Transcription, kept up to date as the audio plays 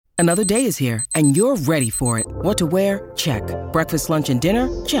Another day is here, and you're ready for it. What to wear? Check. Breakfast, lunch, and dinner?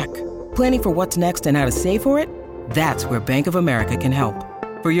 Check. Planning for what's next and how to save for it? That's where Bank of America can help.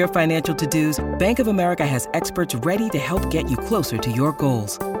 For your financial to-dos, Bank of America has experts ready to help get you closer to your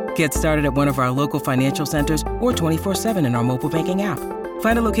goals. Get started at one of our local financial centers or 24/7 in our mobile banking app.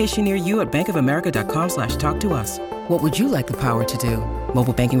 Find a location near you at bankofamerica.com/talktous. What would you like the power to do?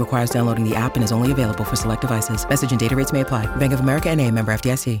 Mobile banking requires downloading the app and is only available for select devices. Message and data rates may apply. Bank of America N.A., member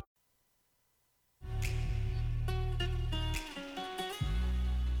FDIC.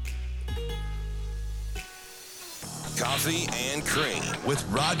 Coffee and Cream with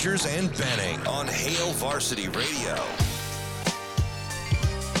Rogers and Benning on Hail Varsity Radio.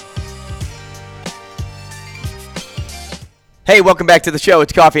 Hey, welcome back to the show.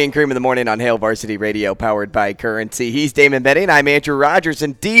 It's Coffee and Cream in the Morning on Hail Varsity Radio, powered by Currency. He's Damon Benning. I'm Andrew Rogers.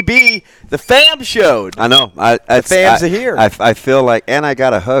 And DB, the fam showed. I know. The fams are here. I feel like, and I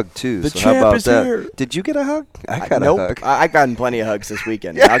got a hug, too. The so champ how about is that? here. Did you get a hug? I got a hug. I've gotten plenty of hugs this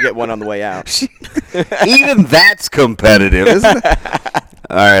weekend. I'll get one on the way out. Even that's competitive, isn't it?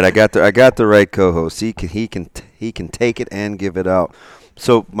 All right, I got the right co-host. He can take it and give it out.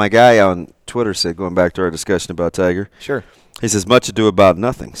 So my guy on Twitter said, going back to our discussion about Tiger. Sure. He says, much ado about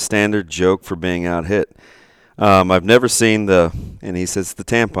nothing. Standard joke for being out hit. I've never seen and he says the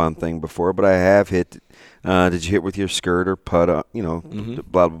tampon thing before, but I have hit. Did you hit with your skirt or putt? Blah,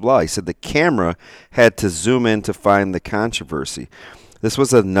 blah, blah. He said the camera had to zoom in to find the controversy. This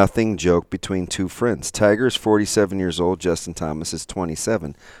was a nothing joke between two friends. Tiger is 47 years old. Justin Thomas is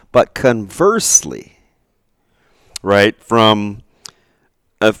 27. But conversely, right, from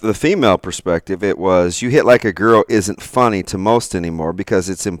the female perspective, it was, you hit like a girl isn't funny to most anymore because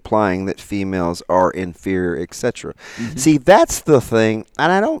it's implying that females are inferior, etc. Mm-hmm. See, that's the thing,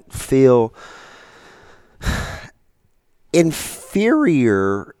 and I don't feel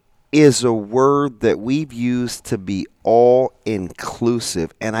inferior is a word that we've used to be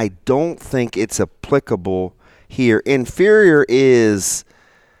all-inclusive, and I don't think it's applicable here. Inferior is,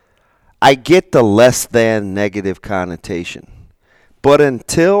 I get the less than negative connotation. But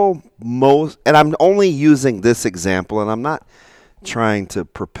until most, and I'm only using this example, and I'm not trying to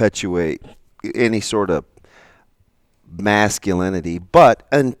perpetuate any sort of masculinity, but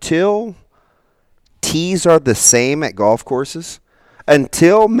until tees are the same at golf courses,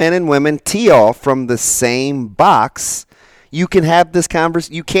 until men and women tee off from the same box, you can have this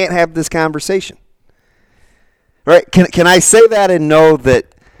you can't have this conversation. Right? Can I say that and know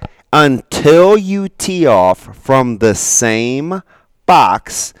that until you tee off from the same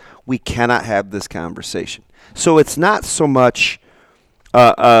box, we cannot have this conversation. So it's not so much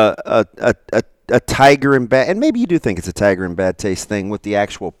a Tiger in bad, and maybe you do think it's a Tiger in bad taste thing with the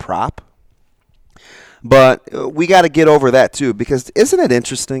actual prop, but we got to get over that too, because isn't it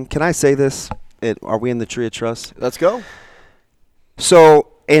interesting? Can I say this? Are we in the tree of trust? Let's go. So,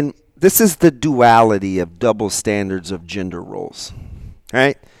 and this is the duality of double standards of gender roles,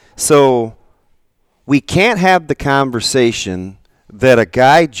 right? So we can't have the conversation that a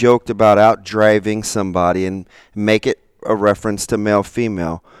guy joked about out driving somebody and make it a reference to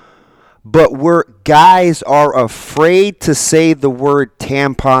male-female, but guys are afraid to say the word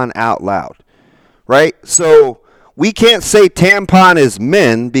tampon out loud, right? So we can't say tampon is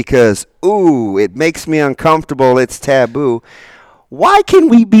men because, ooh, it makes me uncomfortable, it's taboo. Why can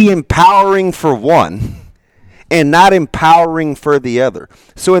we be empowering for one and not empowering for the other?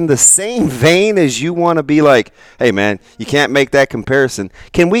 So in the same vein as you want to be like, hey man, you can't make that comparison.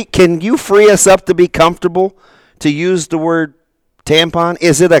 Can you free us up to be comfortable to use the word tampon?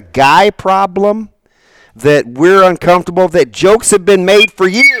 Is it a guy problem that we're uncomfortable, that jokes have been made for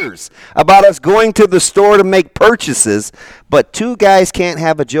years about us going to the store to make purchases, but two guys can't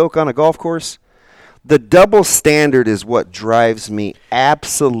have a joke on a golf course? The double standard is what drives me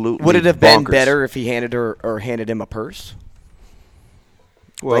absolutely Would it have bonkers. been better if he handed her or handed him a purse?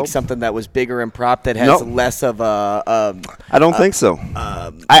 Well, like something that was bigger and prop that has less of a. I don't think so.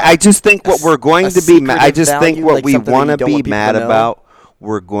 I just think what we're going to be. I just think what we want to be mad about.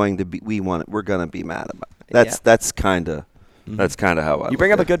 We're going to be. We're going to be mad about. That's kind of how I. You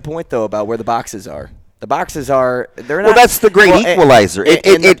bring up a good point though about where the boxes are. The boxes are. They're not. Well, that's the great equalizer.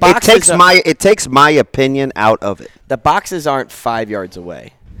 It takes my opinion out of it. The boxes aren't 5 yards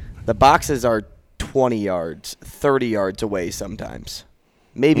away. The boxes are 20 yards, 30 yards away sometimes.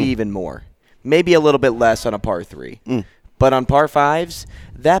 Maybe even more. Maybe a little bit less on a par 3. But on par 5s,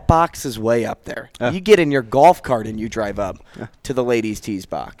 that box is way up there. You get in your golf cart and you drive up to the ladies' tees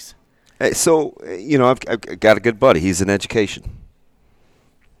box. Hey, so, I've got a good buddy. He's in education.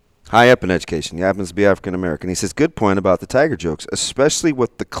 high up in education. He happens to be African American. He says, good point about the Tiger jokes, especially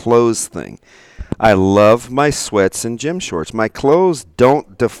with the clothes thing. I love my sweats and gym shorts. My clothes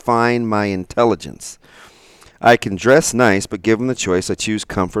don't define my intelligence. I can dress nice, but given the choice, I choose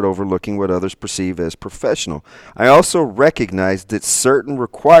comfort over looking what others perceive as professional. I also recognize that certain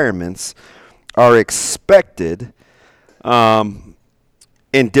requirements are expected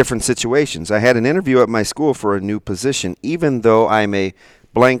in different situations. I had an interview at my school for a new position. Even though I'm a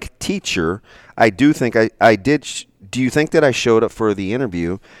blank teacher, I do think I did. Do you think that I showed up for the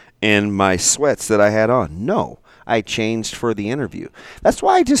interview in my sweats that I had on? No, I changed for the interview. That's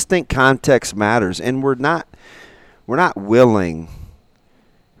why I just think context matters, and we're not willing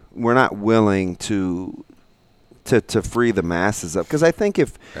to free the masses up, because I think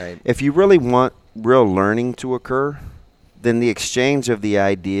if you really want real learning to occur, then the exchange of the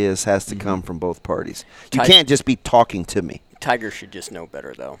ideas has to come from both parties. You can't just be talking to me. Tiger should just know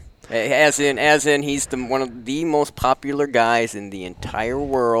better, though. As in, he's one of the most popular guys in the entire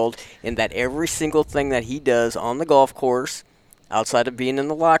world, in that every single thing that he does on the golf course, outside of being in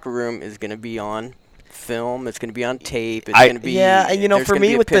the locker room, is going to be on film. It's going to be on tape. It's going to be for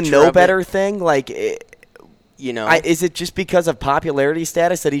me with the know better thing, like. Is it just because of popularity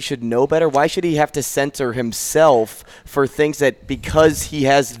status that he should know better? Why should he have to censor himself for things that, because he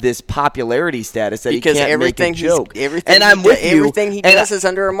has this popularity status, that because he can't make a joke? Everything he does is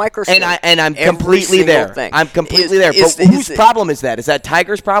under a microscope. And I'm completely there. I'm completely there. But whose problem is that? Is that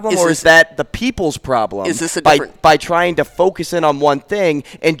Tiger's problem, or is that the people's problem? Is this by trying to focus in on one thing,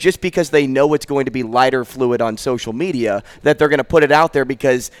 and just because they know it's going to be lighter fluid on social media, that they're going to put it out there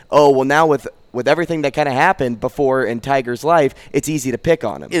because, now with everything that kind of happened before in Tiger's life, it's easy to pick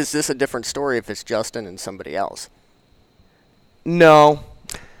on him. Is this a different story if it's Justin and somebody else? No,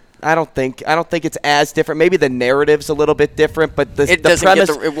 I don't think it's as different. Maybe the narrative's a little bit different, but the premise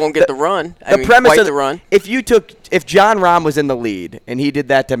it won't get the run. The run. If John Rahm was in the lead and he did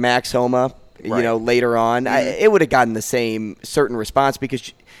that to Max Homa, later on, it would have gotten the same certain response,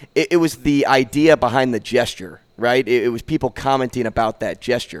 because it was the idea behind the gesture. Right, it was people commenting about that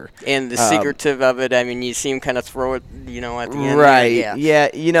gesture and the secretive of it. I mean, you see him kind of throw it, at the end. Right. Yeah.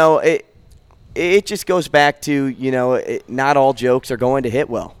 It just goes back to not all jokes are going to hit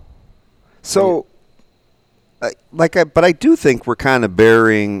well. So, but I do think we're kind of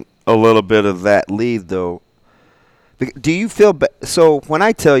bearing a little bit of that lead, though. Do you feel so when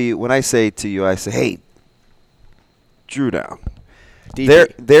I say to you, I say, hey, Drew Down.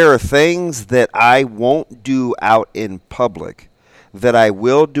 There are things that I won't do out in public that I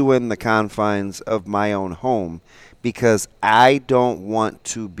will do in the confines of my own home, because I don't want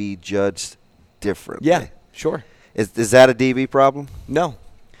to be judged differently. Yeah, sure. Is that a DB problem? No.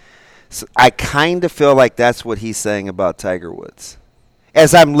 So I kind of feel like that's what he's saying about Tiger Woods.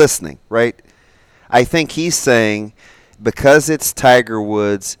 As I'm listening, right? I think he's saying because it's Tiger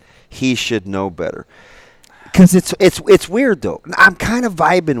Woods, he should know better. Because it's weird, though. I'm kind of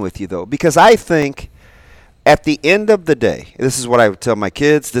vibing with you, though, because I think at the end of the day, this is what I would tell my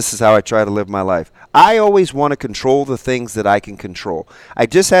kids, this is how I try to live my life. I always want to control the things that I can control. I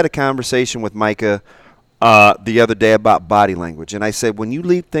just had a conversation with Micah the other day about body language, and I said, when you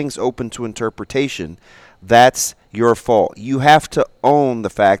leave things open to interpretation, that's your fault. You have to own the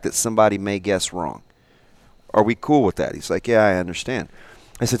fact that somebody may guess wrong. Are we cool with that? He's like, yeah, I understand.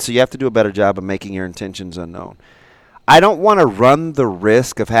 I said, so you have to do a better job of making your intentions unknown. I don't want to run the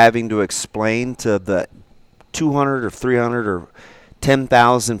risk of having to explain to the 200 or 300 or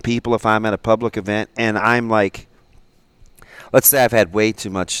 10,000 people if I'm at a public event and I'm like, let's say I've had way too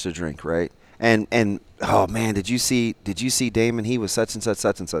much to drink, right? And oh man, did you see Damon? He was such and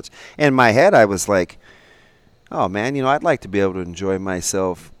such. In my head, I was like, oh man, I'd like to be able to enjoy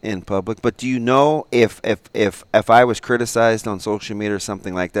myself in public. But do you know if I was criticized on social media or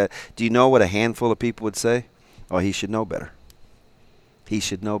something like that, do you know what a handful of people would say? Oh, he should know better. He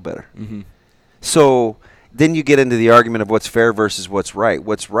should know better. Mm-hmm. So then you get into the argument of what's fair versus what's right.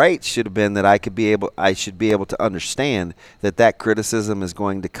 What's right should have been that I should be able to understand that criticism is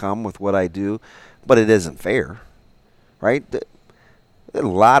going to come with what I do, but it isn't fair, right? A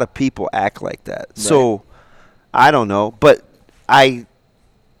lot of people act like that. Right. So I don't know, but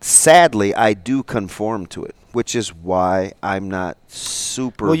sadly I do conform to it, which is why I'm not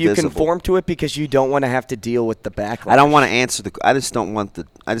super visible. visible. Conform to it because you don't want to have to deal with the backlash. I don't want to answer I just don't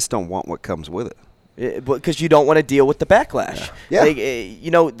want what comes with it. Because you don't want to deal with the backlash.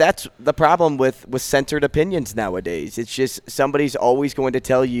 Yeah. That's the problem with censored opinions nowadays. It's just somebody's always going to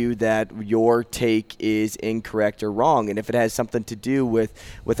tell you that your take is incorrect or wrong. And if it has something to do with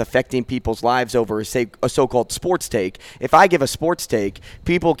affecting people's lives over a so-called sports take, if I give a sports take,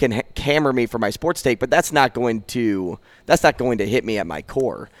 people can hammer me for my sports take, but that's not going to hit me at my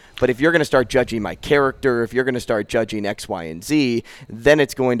core. But if you're going to start judging my character, if you're going to start judging X, Y, and Z, then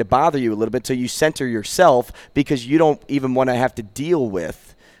it's going to bother you a little bit. So you censor yourself because you don't even want to have to deal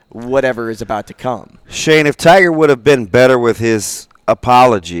with whatever is about to come. Shane, if Tiger would have been better with his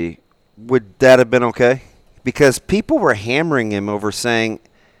apology, would that have been okay? Because people were hammering him over saying,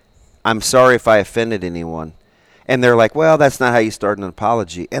 I'm sorry if I offended anyone. And they're like, well, that's not how you start an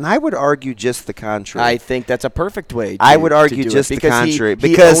apology. And I would argue just the contrary. I think that's a perfect way I would argue just the contrary.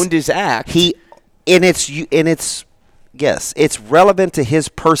 Because he owned his act. Yes, it's relevant to his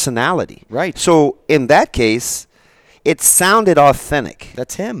personality. Right. So in that case, it sounded authentic.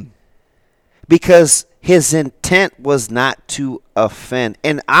 That's him. Because his intent was not to offend.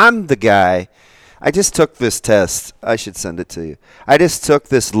 And I'm the guy, I just took this test. I should send it to you. I just took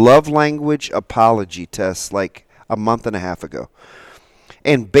this love language apology test like a month and a half ago.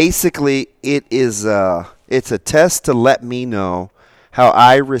 And basically it's a test to let me know how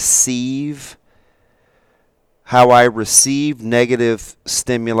I receive negative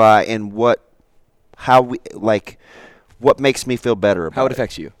stimuli and what makes me feel better about it. How it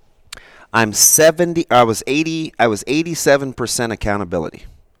affects you. I was 87% accountability.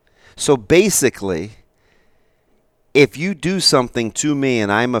 So basically, if you do something to me and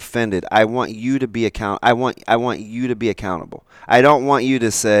I'm offended, I want you to be I want you to be accountable. I don't want you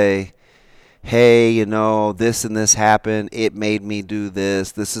to say, hey, this and this happened. It made me do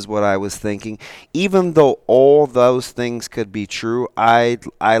this. This is what I was thinking. Even though all those things could be true, I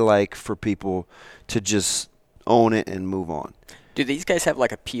like for people to just own it and move on. Do these guys have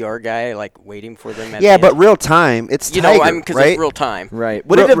like a PR guy like waiting for them? Yeah, but real time. It's Tiger, because right? it's real time. Right.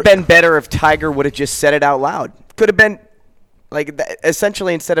 Would it have been better if Tiger would have just said it out loud? Could have been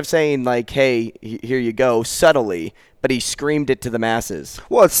essentially instead of saying like, "Hey, here you go," subtly, but he screamed it to the masses.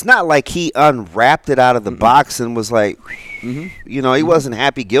 Well, it's not like he unwrapped it out of the box and was like, he wasn't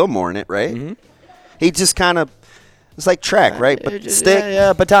Happy Gilmore in it, right? Mm-hmm. He just kind of, it's like track, right? But stick.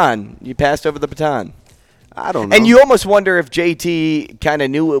 Yeah, baton. You passed over the baton. I don't know. And you almost wonder if JT kind of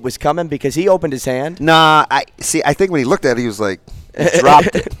knew it was coming because he opened his hand. Nah, I think when he looked at it, he was like,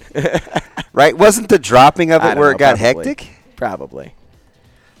 dropped it. Right? Wasn't the dropping of it where it got hectic? Probably.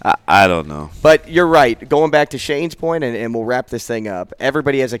 I don't know. But you're right. Going back to Shane's point, and we'll wrap this thing up.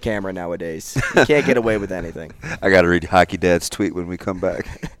 Everybody has a camera nowadays. You can't get away with anything. I got to read Hockey Dad's tweet when we come back.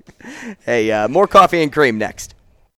 Hey, more coffee and cream next.